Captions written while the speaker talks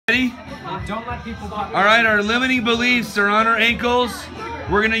Don't let people pop. All right, our limiting beliefs are on our ankles.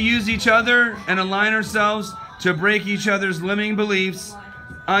 We're going to use each other and align ourselves to break each other's limiting beliefs.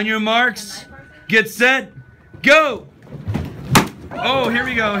 On your marks, get set, go! Oh, here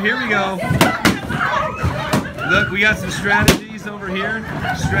we go, here we go. Look, we got some strategies over here.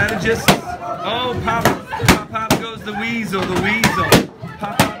 Strategists. Oh, pop, pop, pop goes the weasel, the weasel.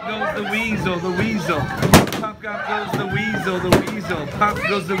 Pop, pop goes the weasel, the weasel. Pop, pop goes the weasel, the weasel. Pop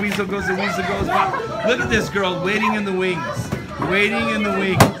goes the weasel, goes the weasel, goes pop. Look at this girl waiting in the wings. Waiting in the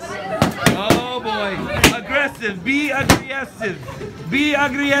wings. Oh boy. Aggressive. Be aggressive. Be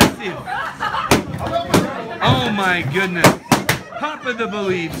aggressive. Oh my goodness. Popping the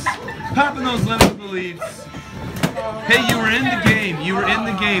beliefs. Popping those limited beliefs. Hey, you were in the game. You were in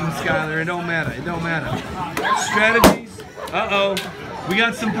the game, Skylar. It don't matter. It don't matter. Strategies. Uh-oh. We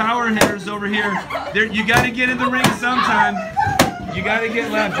got some power hitters over here. There, you got to get in the ring sometime. You got to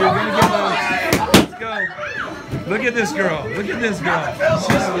get left. You're going to get left. Let's go. Look at this girl. Look at this girl.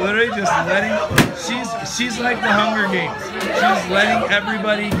 She's literally just letting. She's like the Hunger Games. She's letting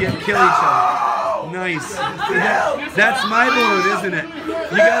everybody kill each other. Nice. That's my balloon, isn't it?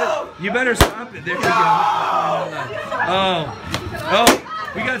 You better stop it. There you go. Oh.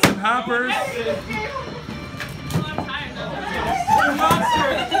 We got some hoppers.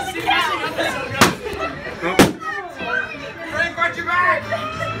 Frank, watch your back.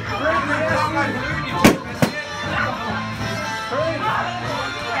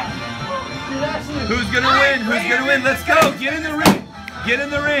 Who's gonna win? Who's gonna win? Let's go. Get in the ring. Get in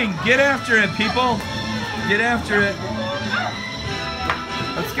the ring. Get after it, people. Get after it.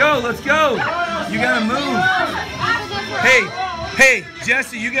 Let's go. Let's go. You gotta move. Hey,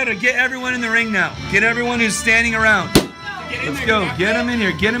 Jesse, you gotta get everyone in the ring now. Get everyone who's standing around. Let's go. Get them in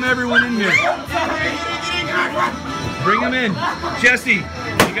here. Get them, everyone in here. Bring them in. Jesse,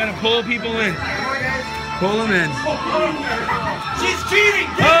 you gotta pull people in. Pull them in. She's cheating.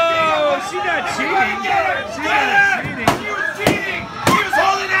 Oh, she's not cheating. She's not cheating. She was cheating. She was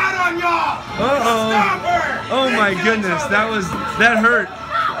holding out on y'all. Uh-oh. Stop her. Oh my goodness. That hurt.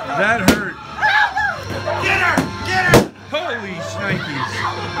 That hurt. Get her. Get her. Holy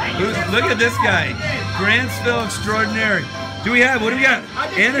shnikes. Look at this guy. Grantsville Extraordinary. What do we got?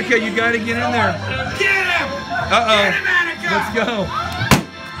 Annika, you got to get in there. Get him. Uh-oh. Get him, Annika. Let's go.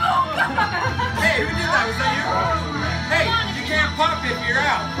 Hey, who did that? Was that you? Hey, you can't pop if you're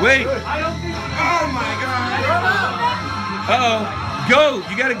out. Wait. Oh my God. Uh-oh. Go.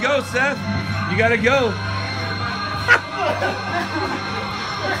 You got to go, Seth. You got to go.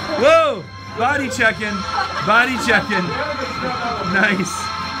 Whoa. Body checking. Body checking. Nice.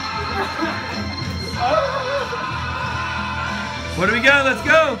 What do we got? Let's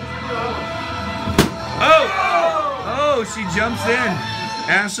go. Oh, she jumps in.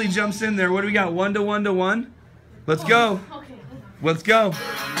 Ashley jumps in there. What do we got? 1 to 1 to 1. Let's go. Let's go.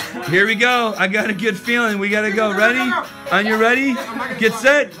 Here we go. I got a good feeling. We got to go. Ready? On you ready? Get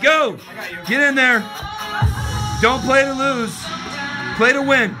set. Go. Get in there. Don't play to lose. Play to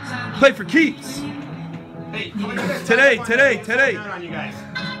win. Play for keeps. Today.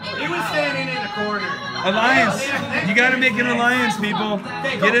 He was standing in the corner. Alliance. You got to make an alliance, people.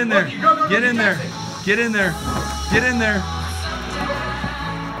 Get in there. Get in there. Get in there. Get in there.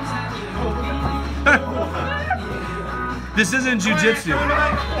 This isn't jiu-jitsu.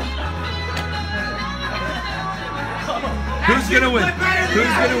 Who's going to win?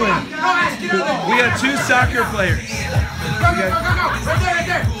 Who's going to win? We got 2 soccer players.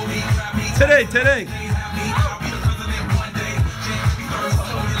 Today.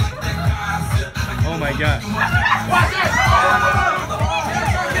 Oh my gosh.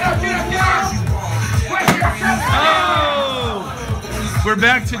 Oh! We're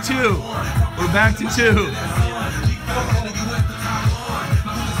back to 2. We're back to 2.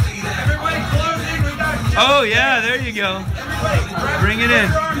 Oh yeah, there you go. Bring it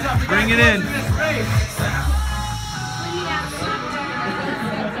in. Bring it in.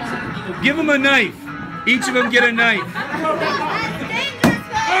 Give them a knife. Each of them get a knife.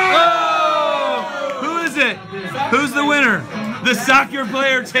 Oh! Who is it? Who's the winner? The soccer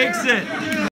player takes it.